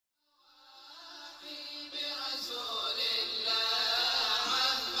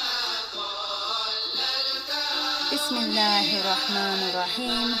بسم الله الرحمن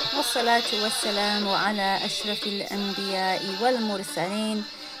الرحيم والصلاة والسلام على أشرف الأنبياء والمرسلين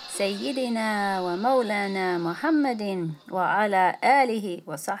سيدنا ومولانا محمد وعلى آله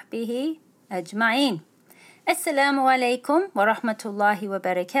وصحبه أجمعين. Assalamu alaikum wa rahmatullahi wa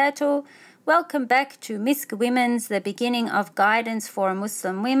barakatuh. Welcome back to Misk Women's, the beginning of guidance for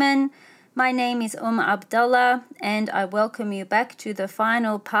Muslim women. My name is Abdullah and I welcome you back to the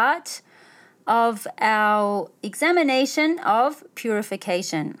final part of our examination of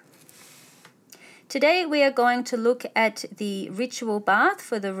purification. Today we are going to look at the ritual bath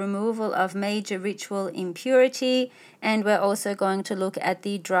for the removal of major ritual impurity, and we're also going to look at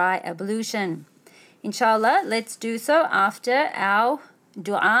the dry ablution. Inshallah, let's do so after our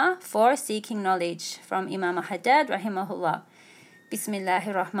dua for seeking knowledge from Imam Haddad rahimahullah.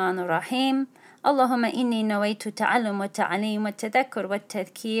 Bismillahir Rahmanir Rahim. اللهم إني نويت التعلم والتعليم والتذكر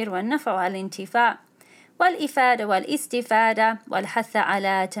والتذكير والنفع والانتفاع والإفادة والاستفادة والحث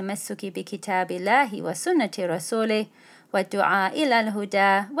على تمسك بكتاب الله وسنة رسوله والدعاء إلى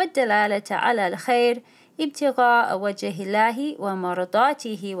الهدى والدلالة على الخير ابتغاء وجه الله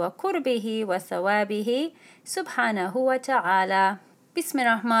ومرضاته وقربه وثوابه سبحانه وتعالى.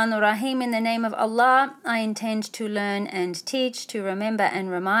 Bismillahirrahmanirrahim. In the name of Allah, I intend to learn and teach, to remember and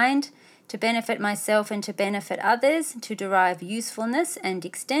remind, to benefit myself and to benefit others, to derive usefulness and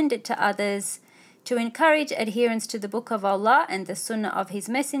extend it to others, to encourage adherence to the Book of Allah and the Sunnah of His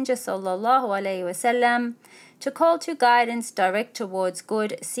Messenger sallallahu alaihi wasallam, to call to guidance, direct towards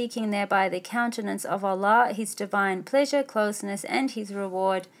good, seeking thereby the countenance of Allah, His divine pleasure, closeness and His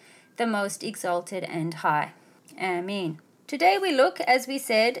reward, the most exalted and high. Ameen. Today we look, as we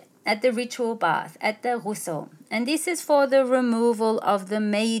said, at the ritual bath, at the ghusl, and this is for the removal of the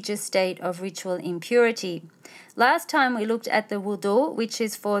major state of ritual impurity. Last time we looked at the wudu, which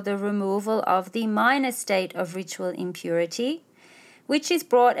is for the removal of the minor state of ritual impurity, which is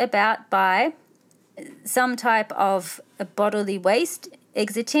brought about by some type of bodily waste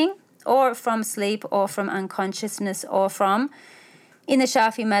exiting, or from sleep, or from unconsciousness, or from, in the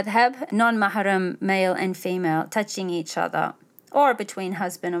Shafi madhab, non-mahram male and female touching each other, or between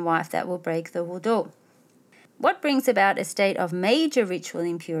husband and wife that will break the wudu. What brings about a state of major ritual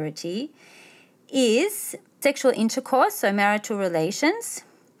impurity is sexual intercourse, so marital relations.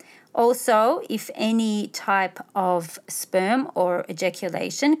 Also, if any type of sperm or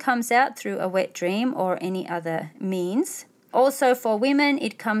ejaculation comes out through a wet dream or any other means. Also for women,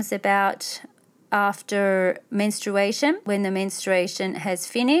 it comes about after menstruation. When the menstruation has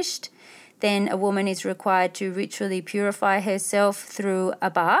finished, then a woman is required to ritually purify herself through a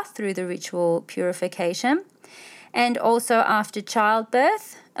bath, through the ritual purification. And also after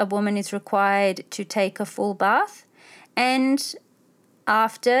childbirth, a woman is required to take a full bath. And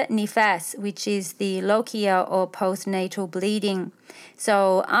after nifas, which is the lochia or postnatal bleeding.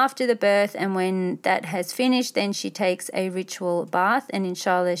 So after the birth and when that has finished, then she takes a ritual bath and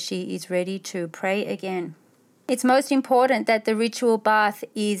inshallah she is ready to pray again. It's most important that the ritual bath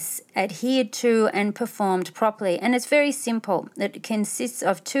is adhered to and performed properly. And it's very simple. It consists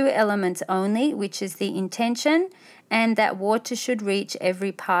of two elements only, which is the intention and that water should reach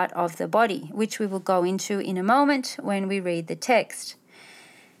every part of the body, which we will go into in a moment when we read the text.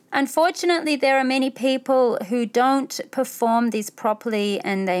 Unfortunately, there are many people who don't perform this properly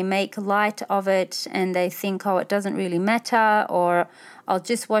and they make light of it and they think, oh, it doesn't really matter, or I'll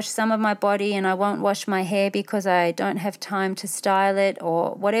just wash some of my body and I won't wash my hair because I don't have time to style it,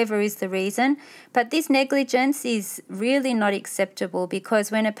 or whatever is the reason. But this negligence is really not acceptable,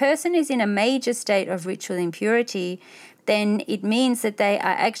 because when a person is in a major state of ritual impurity, then it means that they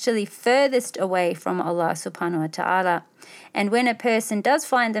are actually furthest away from Allah subhanahu wa ta'ala. And when a person does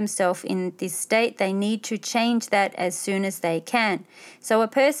find themselves in this state, they need to change that as soon as they can. So a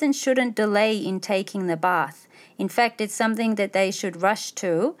person shouldn't delay in taking the bath. In fact, it's something that they should rush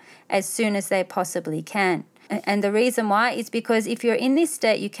to as soon as they possibly can. And the reason why is because if you're in this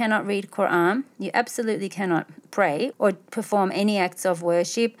state, you cannot read Quran, you absolutely cannot pray or perform any acts of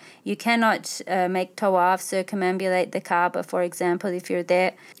worship. You cannot make tawaf, circumambulate the Kaaba, for example, if you're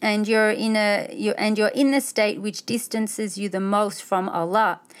there, and you're in the state which distances you the most from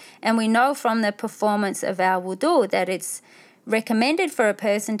Allah. And we know from the performance of our wudu that it's recommended for a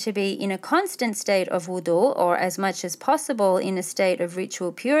person to be in a constant state of wudu, or as much as possible in a state of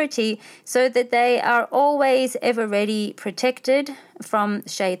ritual purity, so that they are always ever ready, protected from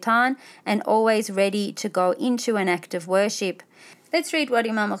shaitan, and always ready to go into an act of worship. Let's read what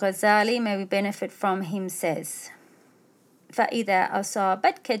Imam Ghazali, may we benefit from him, says. فَإِذَا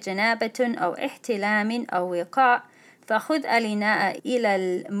أَصَابَتْكَ جَنَابَةٌ أَوْ احْتِلَامٍ أَوْ وِقَاءٍ فخذ الإناء إلى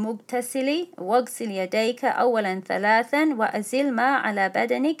المغتسل واغسل يديك أولا 3 وأزل ما على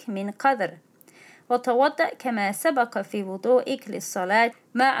بدنك من قدر وتوضأ كما سبق في وضوئك للصلاة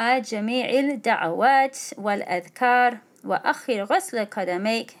مع جميع الدعوات والأذكار وأخر غسل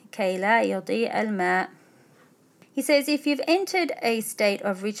قدميك كي لا يضيع الماء. He says if you've entered a state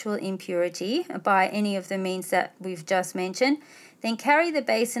of ritual impurity by any of the means that we've just mentioned, then carry the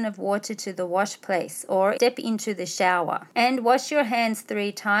basin of water to the wash place or step into the shower and wash your hands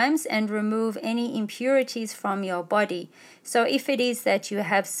 3 times and remove any impurities from your body. So if it is that you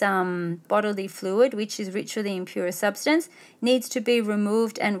have some bodily fluid, which is ritually impure substance, needs to be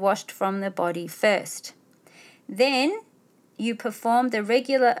removed and washed from the body first. Then you perform the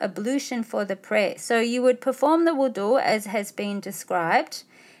regular ablution for the prayer. So you would perform the wudu as has been described.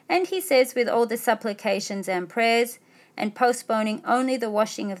 And he says with all the supplications and prayers and postponing only the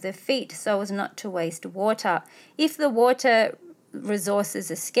washing of the feet so as not to waste water. If the water resources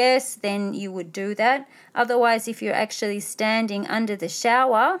are scarce, then you would do that. Otherwise, if you're actually standing under the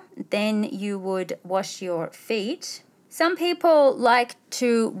shower, then you would wash your feet. Some people like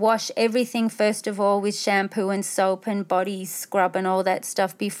to wash everything first of all with shampoo and soap and body scrub and all that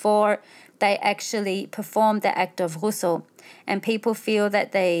stuff before they actually perform the act of ghusl. And people feel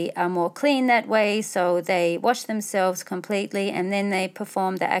that they are more clean that way, so they wash themselves completely and then they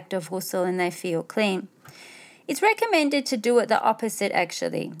perform the act of ghusl and they feel clean. It's recommended to do it the opposite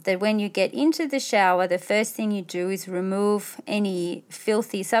actually, that when you get into the shower, the first thing you do is remove any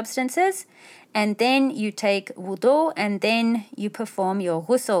filthy substances and then you take wudu and then you perform your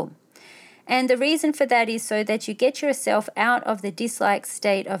ghusl. And the reason for that is so that you get yourself out of the disliked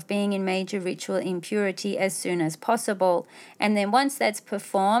state of being in major ritual impurity as soon as possible. And then once that's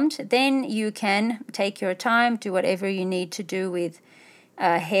performed, then you can take your time, do whatever you need to do with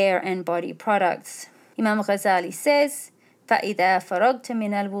hair and body products. Imam Ghazali says, فإذا فرغت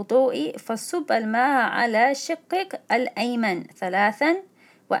من الوضوء فصب الماء على شقك الأيمن 3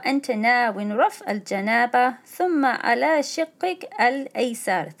 وأنت ناو رفع الجنابة ثم على شقك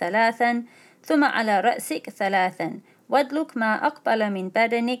الأيسر 3 ثم على رأسك 3 وادلك ما أقبل من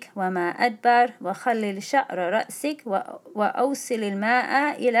بدنك وما أدبر وخلل شعر رأسك وأوصل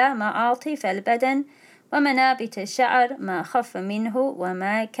الماء إلى معاطف البدن ومنابت الشعر ما خف منه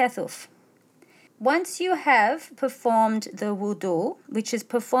وما كثف. Once you have performed the wudu, which is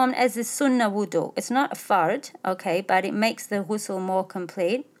performed as a sunnah wudu, it's not a fard, okay, but it makes the ghusl more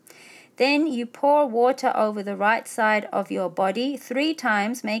complete. Then you pour water over the right side of your body 3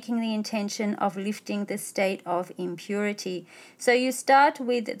 times, making the intention of lifting the state of impurity. So you start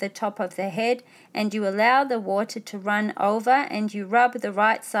with the top of the head and you allow the water to run over and you rub the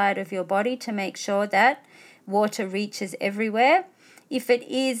right side of your body to make sure that water reaches everywhere. If it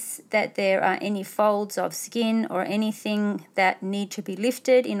is that there are any folds of skin or anything that need to be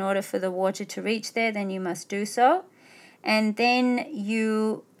lifted in order for the water to reach there, then you must do so. And then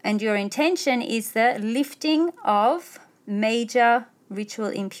your intention is the lifting of major ritual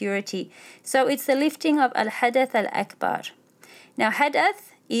impurity. So it's the lifting of al-hadath al-akbar. Now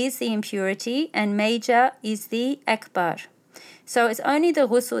hadath is the impurity and major is the akbar. So it's only the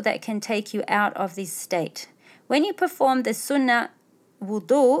ghusl that can take you out of this state. When you perform the sunnah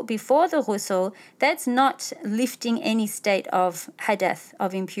wudu before the ghusl, that's not lifting any state of hadath,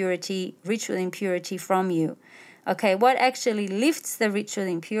 of impurity, ritual impurity from you. Okay, what actually lifts the ritual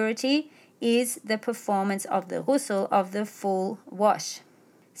impurity is the performance of the ghusl, of the full wash.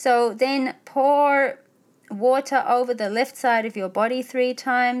 So then pour water over the left side of your body 3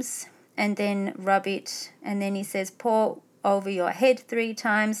 times and then rub it. And then he says pour over your head 3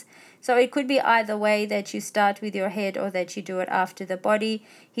 times. So it could be either way, that you start with your head or that you do it after the body.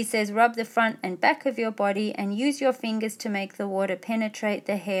 He says rub the front and back of your body and use your fingers to make the water penetrate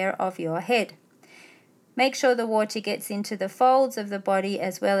the hair of your head. Make sure the water gets into the folds of the body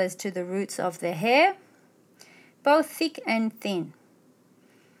as well as to the roots of the hair, both thick and thin.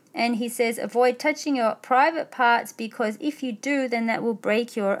 And he says avoid touching your private parts, because if you do, then that will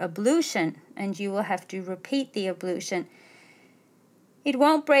break your ablution and you will have to repeat the ablution. It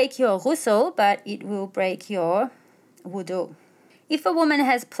won't break your ghusl, but it will break your wudu. If a woman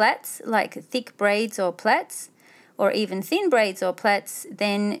has plaits, like thick braids or plaits, or even thin braids or plaits,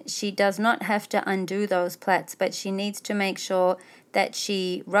 then she does not have to undo those plaits, but she needs to make sure that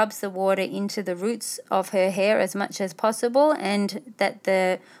she rubs the water into the roots of her hair as much as possible and that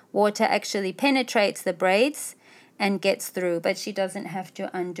the water actually penetrates the braids and gets through, but she doesn't have to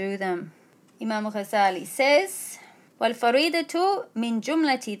undo them. Imam Ghazali says, والفريضة من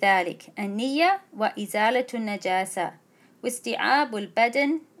جملة ذلك النية وإزالة النجاسة واستيعاب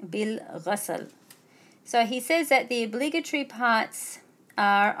البدن بالغسل. So he says that the obligatory parts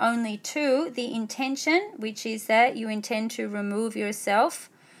are only two: the intention, which is that you intend to remove yourself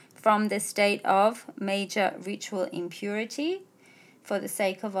from the state of major ritual impurity for the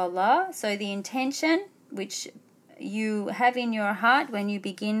sake of Allah. So the intention, which you have in your heart when you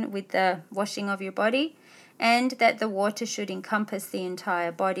begin with the washing of your body, and that the water should encompass the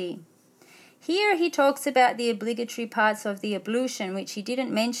entire body. Here he talks about the obligatory parts of the ablution, which he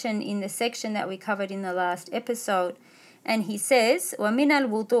didn't mention in the section that we covered in the last episode. And he says, وَمِنَ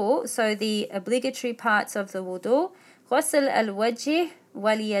الْوُضُوء, so the obligatory parts of the wudu, غسل الوجه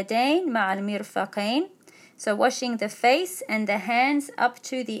واليدين مع المرفقين, so washing the face and the hands up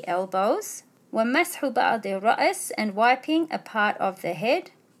to the elbows, ومسح بعض الرأس, and wiping a part of the head,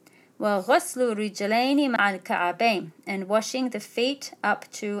 وغسل الرجلين مع الكعبين, and washing the feet up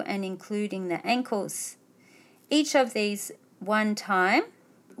to and including the ankles. Each of these one time,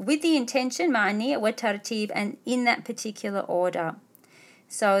 with the intention, مع النية والترتيب, and in that particular order.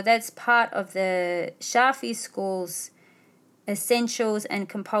 So that's part of the Shafi school's essentials and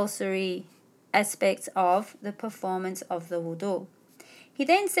compulsory aspects of the performance of the wudu. He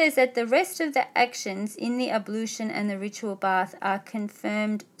then says that the rest of the actions in the ablution and the ritual bath are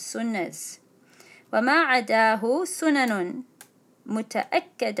confirmed sunnahs. وَمَا عَدَاهُ سُنَنٌ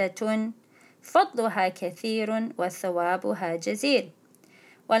مُتَأَكَّدَةٌ فَضْلُهَا كَثِيرٌ وَثَوَابُهَا جَزِيلٌ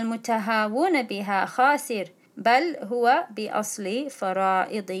وَالْمُتَهَاوُونَ بِهَا خَاسِرٌ بل هو بأصل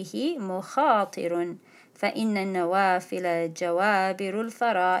فرائضه مخاطر فإن النوافل جوابر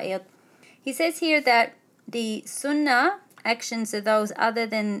الفرائض. He says here that the sunnah actions are those other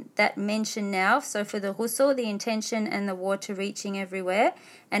than that mentioned now. So for the ghusl, the intention and the water reaching everywhere,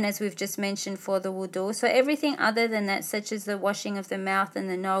 and as we've just mentioned for the wudu, so everything other than that, such as the washing of the mouth and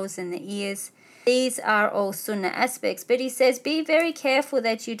the nose and the ears, these are all sunnah aspects. But he says be very careful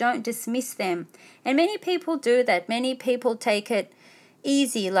that you don't dismiss them. And many people do that. Many people take it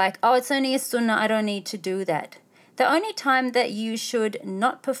easy, like, oh, it's only a sunnah, I don't need to do that. The only time that you should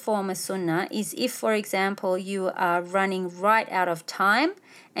not perform a sunnah is if, for example, you are running right out of time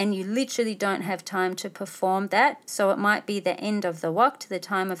and you literally don't have time to perform that. So it might be the end of the waqt, the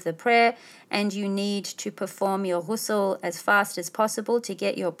time of the prayer, and you need to perform your ghusl as fast as possible to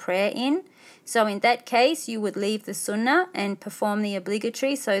get your prayer in. So in that case, you would leave the sunnah and perform the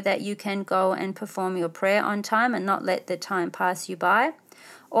obligatory so that you can go and perform your prayer on time and not let the time pass you by.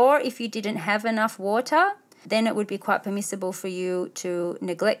 Or if you didn't have enough water, then it would be quite permissible for you to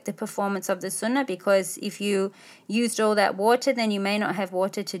neglect the performance of the sunnah, because if you used all that water, then you may not have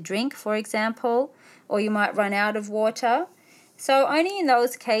water to drink, for example, or you might run out of water. So only in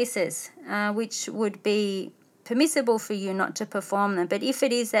those cases, which would be permissible for you not to perform them. But if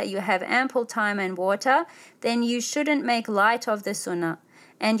it is that you have ample time and water, then you shouldn't make light of the sunnah,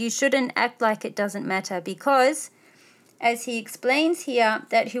 and you shouldn't act like it doesn't matter, because as he explains here,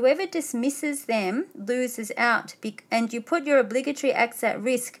 that whoever dismisses them loses out, and you put your obligatory acts at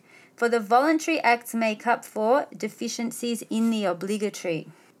risk, for the voluntary acts make up for deficiencies in the obligatory.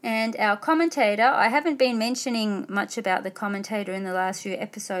 And our commentator, I haven't been mentioning much about the commentator in the last few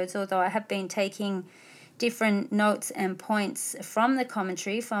episodes, although I have been taking different notes and points from the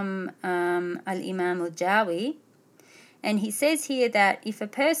commentary from Al-Imam al-Jawi. And he says here that if a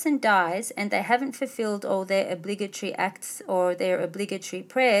person dies and they haven't fulfilled all their obligatory acts or their obligatory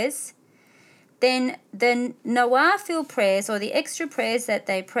prayers, then the nawafil prayers, or the extra prayers that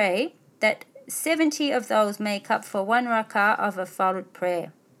they pray, that 70 of those make up for 1 rak'ah of a fard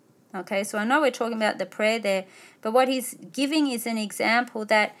prayer. Okay, so I know we're talking about the prayer there, but what he's giving is an example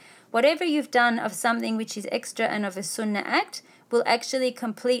that whatever you've done of something which is extra and of a sunnah act will actually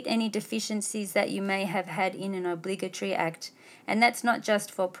complete any deficiencies that you may have had in an obligatory act. And that's not just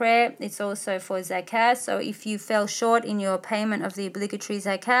for prayer, it's also for zakah. So if you fell short in your payment of the obligatory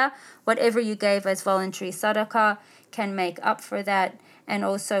zakah, whatever you gave as voluntary sadaqah can make up for that, and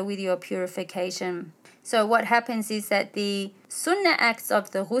also with your purification. So what happens is that the sunnah acts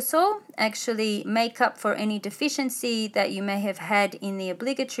of the ghusl actually make up for any deficiency that you may have had in the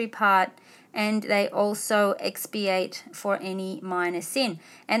obligatory part, and they also expiate for any minor sin.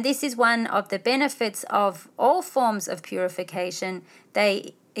 And this is one of the benefits of all forms of purification.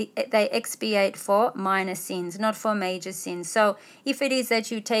 They expiate for minor sins, not for major sins. So if it is that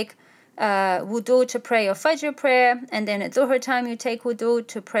you take wudu to pray your fajr prayer, and then at dhuhr time you take wudu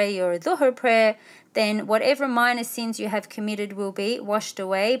to pray your dhuhr prayer, then whatever minor sins you have committed will be washed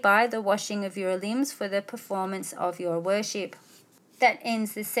away by the washing of your limbs for the performance of your worship. That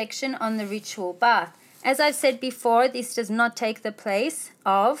ends the section on the ritual bath. As I've said before, this does not take the place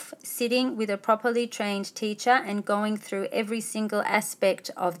of sitting with a properly trained teacher and going through every single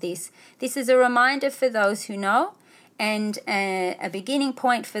aspect of this. This is a reminder for those who know and a beginning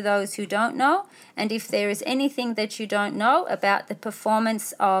point for those who don't know. And if there is anything that you don't know about the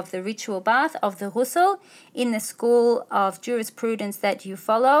performance of the ritual bath of the ghusl in the school of jurisprudence that you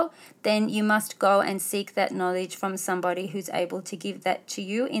follow, then you must go and seek that knowledge from somebody who's able to give that to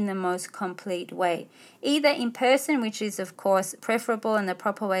you in the most complete way. Either in person, which is of course preferable and the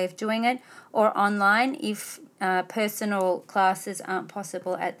proper way of doing it, or online if personal classes aren't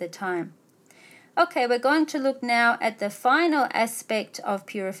possible at the time. Okay, we're going to look now at the final aspect of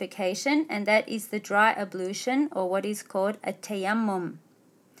purification, and that is the dry ablution, or what is called a tayammum.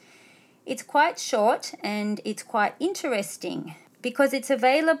 It's quite short and it's quite interesting because it's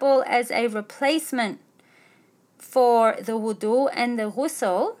available as a replacement for the wudu and the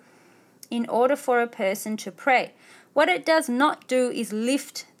ghusl in order for a person to pray. What it does not do is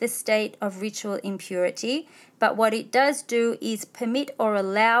lift the state of ritual impurity, but what it does do is permit or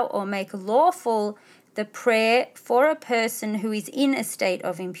allow or make lawful the prayer for a person who is in a state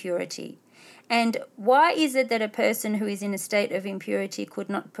of impurity. And why is it that a person who is in a state of impurity could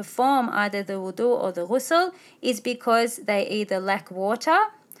not perform either the wudu or the ghusl? Is because they either lack water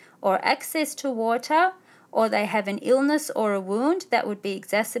or access to water, or they have an illness or a wound that would be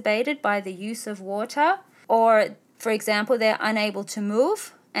exacerbated by the use of water, or for example, they're unable to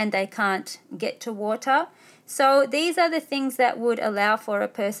move and they can't get to water. So these are the things that would allow for a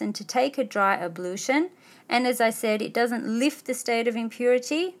person to take a dry ablution. And as I said, it doesn't lift the state of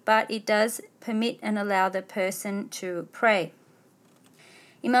impurity, but it does permit and allow the person to pray.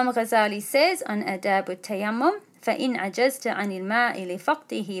 Imam Ghazali says on Adab al-Tayammum, فَإِنْ عَجَزْتَ عَنِ الْمَاءِ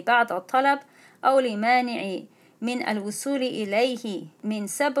لِفَقْدِهِ بَعْدَ الطَّلَبِ أو لمانع من الوصول إليه من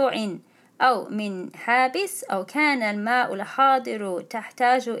سبع أو من حابس أو كان الماء الحاضر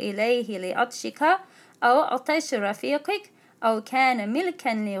تحتاج إليه لعطشك أو عطش رفيقك أو كان ملكا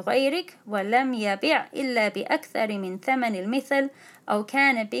لغيرك ولم يبع إلا بأكثر من ثمن المثل أو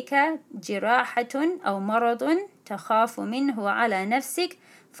كان بك جراحة أو مرض تخاف منه على نفسك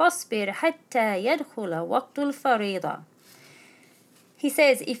فاصبر حتى يدخل وقت الفريضة. He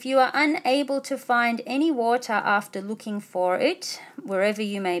says, if you are unable to find any water after looking for it, wherever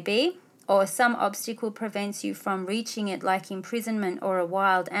you may be, or some obstacle prevents you from reaching it, like imprisonment or a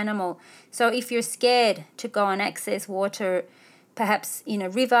wild animal. So if you're scared to go and access water, perhaps in a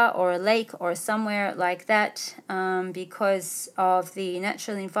river or a lake or somewhere like that, because of the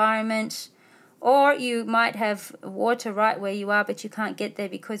natural environment, or you might have water right where you are, but you can't get there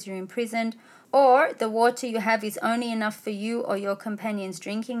because you're imprisoned, or the water you have is only enough for you or your companion's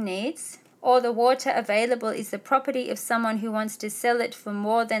drinking needs, or the water available is the property of someone who wants to sell it for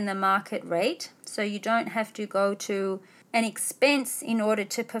more than the market rate, so you don't have to go to an expense in order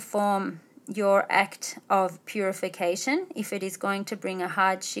to perform your act of purification if it is going to bring a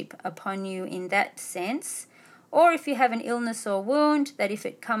hardship upon you in that sense. Or if you have an illness or wound that if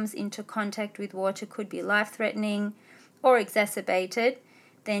it comes into contact with water could be life-threatening or exacerbated,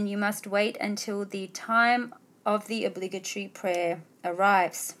 then you must wait until the time of the obligatory prayer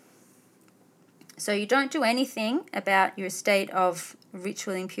arrives. So you don't do anything about your state of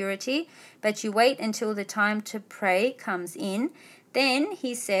ritual impurity, but you wait until the time to pray comes in. Then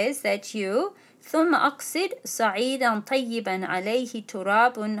he says that you ثم أقصد صعيدا طيبا عليه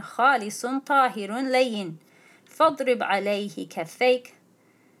تراب خالص طاهر لين فاضرب عليه كفيك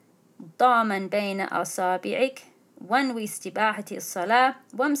ضاما بين أصابعك وانوي استباحة الصلاة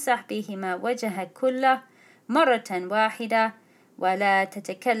وامسح بهما وجهك كله مرة واحدة ولا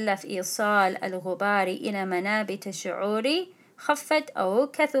تتكلف إيصال الغبار إلى منابت شعوري خفت أو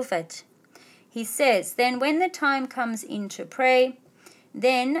كثفت. He says, then when the time comes in to pray,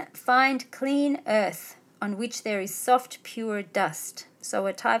 then find clean earth on which there is soft, pure dust. So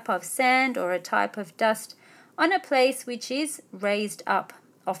a type of sand or a type of dust on a place which is raised up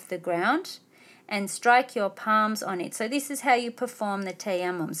off the ground, and strike your palms on it. So this is how you perform the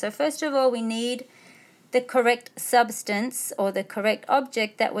tayammum. So first of all, we need the correct substance or the correct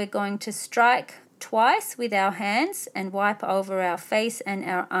object that we're going to strike twice with our hands and wipe over our face and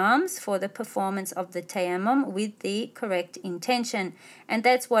our arms for the performance of the tayammum with the correct intention. And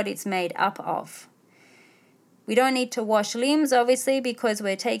that's what it's made up of. We don't need to wash limbs, obviously, because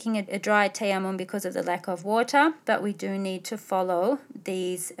we're taking a dry tayammum because of the lack of water, but we do need to follow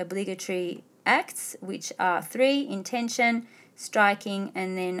these obligatory acts, which are 3: intention, striking,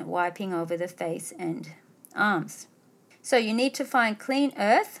 and then wiping over the face and arms. So you need to find clean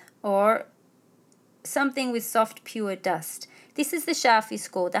earth or something with soft, pure dust. This is the Shafi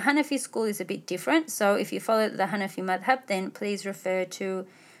school. The Hanafi school is a bit different. So if you follow the Hanafi madhab, then please refer to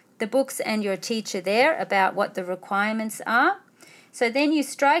the books and your teacher there about what the requirements are. So then you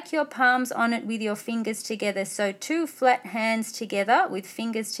strike your palms on it with your fingers together. So 2 flat hands together with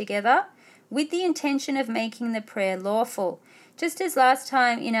fingers together with the intention of making the prayer lawful. Just as last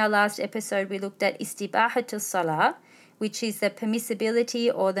time in our last episode we looked at istibahatul salah, which is the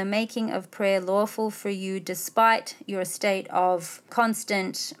permissibility or the making of prayer lawful for you despite your state of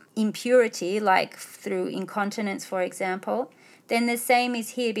constant impurity, like through incontinence, for example. Then the same is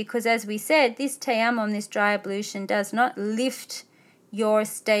here, because as we said, this tayammum, this dry ablution, does not lift your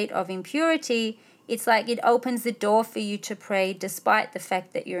state of impurity. It's like it opens the door for you to pray despite the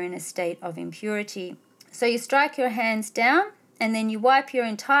fact that you're in a state of impurity. So you strike your hands down and then you wipe your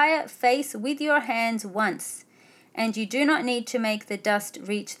entire face with your hands once. And you do not need to make the dust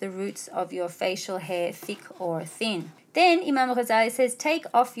reach the roots of your facial hair, thick or thin. Then Imam Ghazali says, take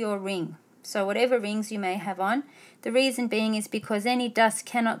off your ring. So whatever rings you may have on. The reason being is because any dust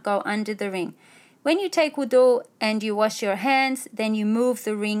cannot go under the ring. When you take wudu and you wash your hands, then you move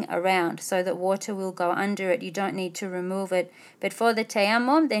the ring around so that water will go under it. You don't need to remove it. But for the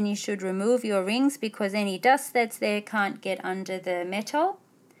tayammum, then you should remove your rings because any dust that's there can't get under the metal.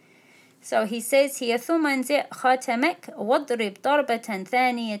 So he says here, ثُمَّ انزِعْ خَاتَمَكَ وَاضْرِبْ ضَرْبَةً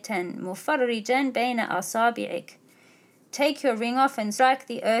ثَانِيَةً مُفَرِّجًا بَيْنَ أَصَابِعِكَ. Take your ring off and strike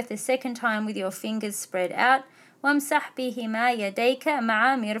the earth a second time with your fingers spread out. وَامْسَحْ بِهِمَا يَدَيْكَ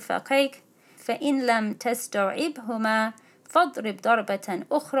مَعَ مِرْفَقَيْكَ فَإِنْ لَمْ تَسْتَوْعِبْهُمَا فَاضْرِبْ ضَرْبَةً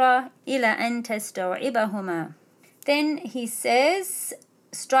أُخْرَى إِلَى أَنْ تَسْتَوْعِبَهُمَا. Then he says,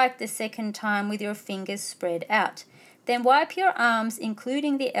 strike the second time with your fingers spread out. Then wipe your arms,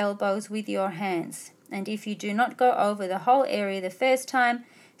 including the elbows, with your hands. And if you do not go over the whole area the first time,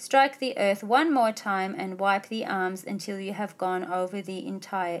 strike the earth one more time and wipe the arms until you have gone over the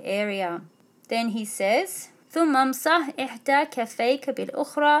entire area. Then he says, ثُمَّ امْسَحْ إِحْدَى كَفَّيْكَ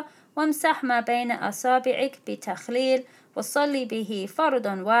بِالْأُخْرَى وَامْسَحْ مَا بَيْنَ أَصَابِعِكَ بِتَخْلِيلٍ وَصَلِّ بِهِ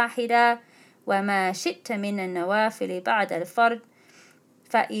فَرْضًا وَاحِدًا وَمَا شِئْتَ مِنَ النَّوَافِلِ بَعْدَ الْفَرْضِ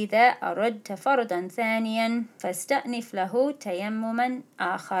فإذا أردت فرضا ثانيا فاستأنف له تيمما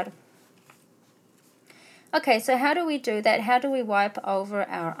آخر. Okay, so how do we do that? How do we wipe over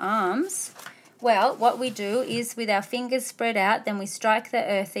our arms? Well, what we do is with our fingers spread out, then we strike the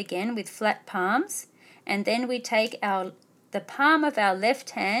earth again with flat palms, and then we take the palm of our left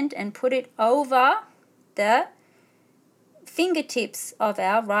hand and put it over the fingertips of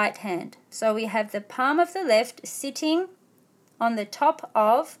our right hand. So we have the palm of the left sitting on the top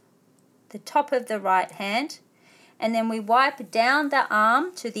of the right hand, and then we wipe down the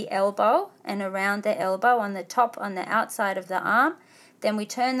arm to the elbow and around the elbow on the outside of the arm. Then we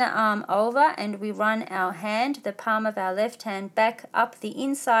turn the arm over and we run our hand, the palm of our left hand, back up the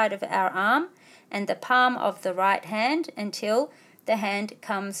inside of our arm and the palm of the right hand until the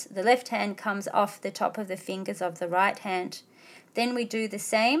left hand comes off the top of the fingers of the right hand. Then we do the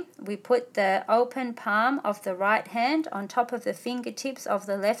same. We put the open palm of the right hand on top of the fingertips of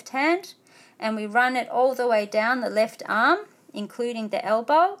the left hand, and we run it all the way down the left arm, including the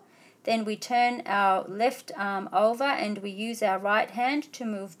elbow. Then we turn our left arm over and we use our right hand to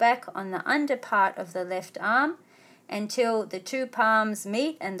move back on the under part of the left arm until the 2 palms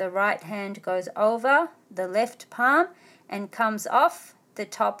meet and the right hand goes over the left palm and comes off the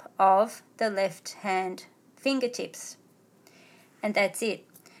top of the left hand fingertips. And that's it.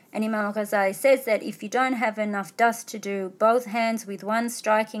 And Imam Ghazali says that if you don't have enough dust to do both hands with one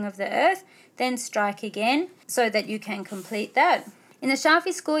striking of the earth, then strike again so that you can complete that. In the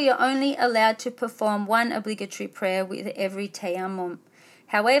Shafi school, you're only allowed to perform one obligatory prayer with every tayammum.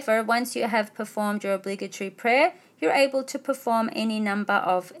 However, once you have performed your obligatory prayer, you're able to perform any number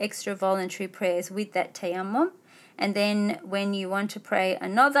of extra voluntary prayers with that tayammum. And then when you want to pray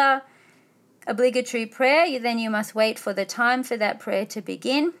another obligatory prayer, then you must wait for the time for that prayer to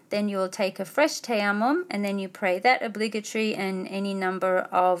begin. Then you will take a fresh tayammum and then you pray that obligatory and any number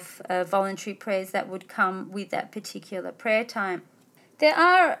of voluntary prayers that would come with that particular prayer time. There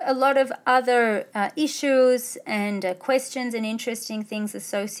are a lot of other issues and questions and interesting things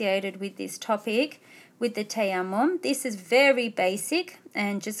associated with this topic, with the tayammum. This is very basic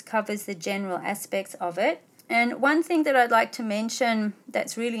and just covers the general aspects of it. And one thing that I'd like to mention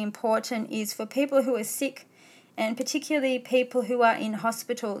that's really important is for people who are sick, and particularly people who are in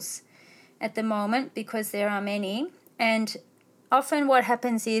hospitals at the moment, because there are many. And often what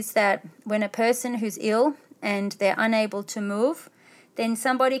happens is that when a person who's ill and they're unable to move, then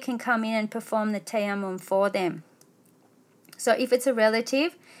somebody can come in and perform the tayammum for them. So if it's a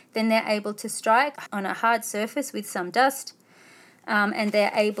relative, then they're able to strike on a hard surface with some dust. and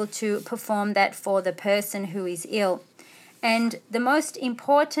they're able to perform that for the person who is ill. And the most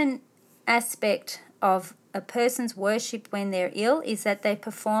important aspect of a person's worship when they're ill is that they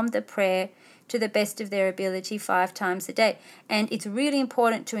perform the prayer to the best of their ability 5 times a day. And it's really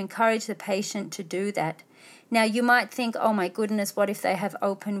important to encourage the patient to do that. Now, you might think, oh my goodness, what if they have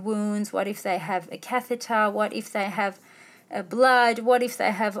open wounds? What if they have a catheter? What if they have blood? What if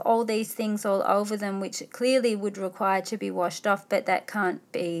they have all these things all over them, which clearly would require to be washed off, but that can't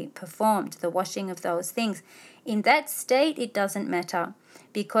be performed, the washing of those things. In that state, it doesn't matter,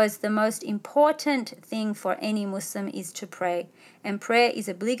 because the most important thing for any Muslim is to pray. And prayer is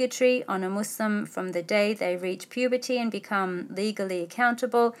obligatory on a Muslim from the day they reach puberty and become legally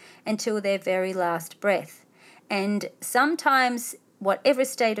accountable until their very last breath. And sometimes, whatever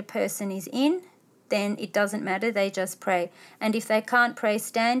state a person is in, then it doesn't matter, they just pray. And if they can't pray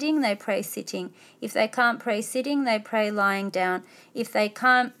standing, they pray sitting. If they can't pray sitting, they pray lying down. If they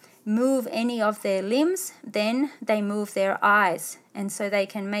can't move any of their limbs, then they move their eyes. And so they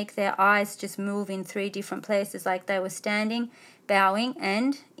can make their eyes just move in 3 different places, like they were standing, bowing,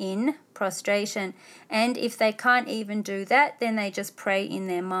 and in prostration. And if they can't even do that, then they just pray in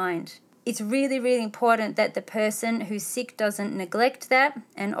their mind. It's really, really important that the person who's sick doesn't neglect that,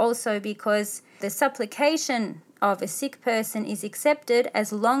 and also because the supplication of a sick person is accepted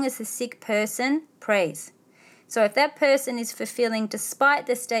as long as the sick person prays. So if that person is fulfilling, despite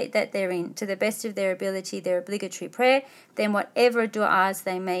the state that they're in, to the best of their ability, their obligatory prayer, then whatever du'as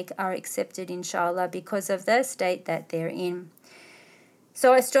they make are accepted, inshallah, because of the state that they're in.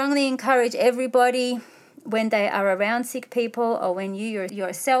 So I strongly encourage everybody, when they are around sick people or when you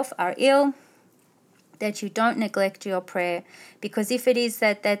yourself are ill, that you don't neglect your prayer, because if it is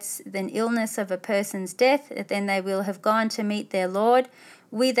that that's the illness of a person's death, then they will have gone to meet their Lord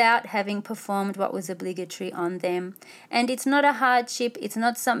without having performed what was obligatory on them. And it's not a hardship, it's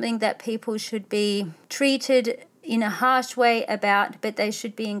not something that people should be treated in a harsh way about, but they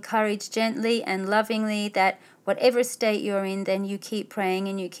should be encouraged gently and lovingly that whatever state you're in, then you keep praying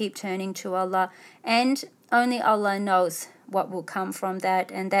and you keep turning to Allah, and only Allah knows what will come from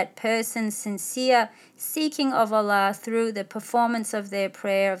that. And that person's sincere seeking of Allah through the performance of their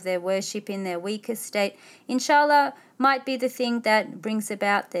prayer, of their worship in their weakest state, inshallah, might be the thing that brings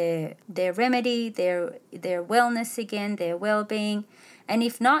about their remedy, their wellness again, their well-being. And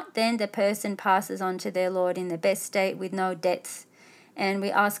if not, then the person passes on to their Lord in the best state with no debts. And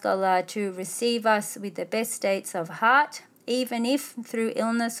we ask Allah to receive us with the best states of heart, even if through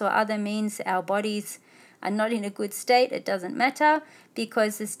illness or other means our bodies are not in a good state. It doesn't matter,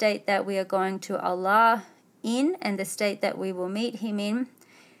 because the state that we are going to Allah in and the state that we will meet Him in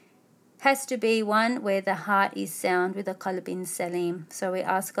has to be one where the heart is sound, with a qalbin salim. So we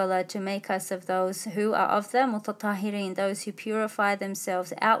ask Allah to make us of those who are of the mutatahirin, those who purify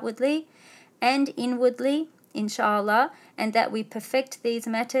themselves outwardly and inwardly, inshallah, and that we perfect these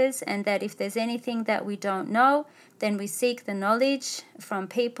matters, and that if there's anything that we don't know, then we seek the knowledge from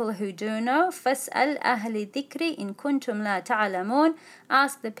people who do know. فَاسْأَلْ أَهْلِ الذِّكْرِ إِن كُنْتُمْ لَا تَعْلَمُونَ.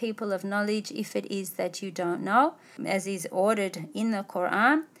 Ask the people of knowledge if it is that you don't know, as is ordered in the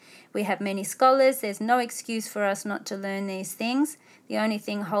Quran. We have many scholars. There's no excuse for us not to learn these things. The only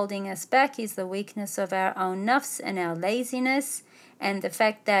thing holding us back is the weakness of our own nafs and our laziness, and the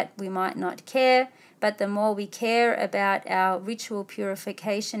fact that we might not care. But the more we care about our ritual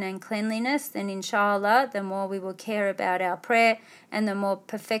purification and cleanliness, then inshallah, the more we will care about our prayer, and the more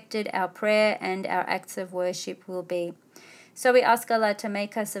perfected our prayer and our acts of worship will be. So we ask Allah to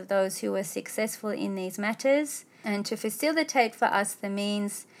make us of those who are successful in these matters, and to facilitate for us the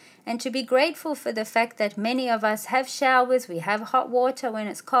means, and to be grateful for the fact that many of us have showers, we have hot water when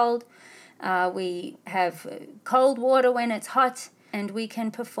it's cold, we have cold water when it's hot, and we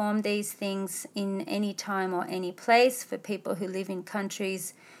can perform these things in any time or any place for people who live in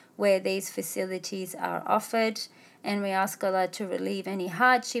countries where these facilities are offered. And we ask Allah to relieve any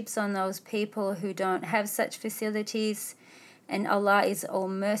hardships on those people who don't have such facilities. And Allah is all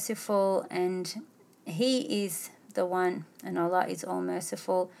merciful, and He is the one, and Allah is all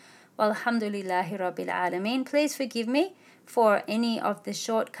merciful. Walhamdulillahi Rabbil Alameen. Please forgive me for any of the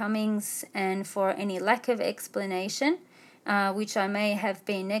shortcomings and for any lack of explanation, which I may have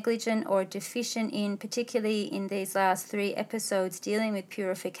been negligent or deficient in, particularly in these last 3 episodes dealing with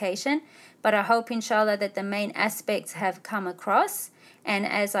purification. But I hope, inshallah, that the main aspects have come across. And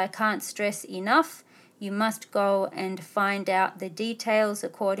as I can't stress enough, you must go and find out the details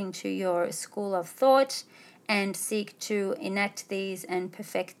according to your school of thought, and seek to enact these and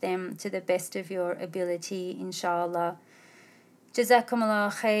perfect them to the best of your ability, inshallah. جزاكم الله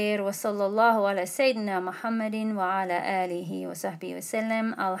خير وصلى الله على سيدنا محمد وعلى آله وصحبه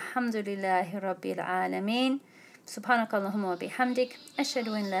وسلم. الحمد لله رب العالمين. سبحانك اللهم وبحمدك أشهد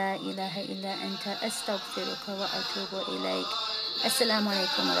أن لا إله إلا أنت أستغفرك وأتوب إليك. السلام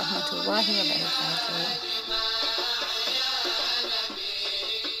عليكم ورحمة الله وبركاته.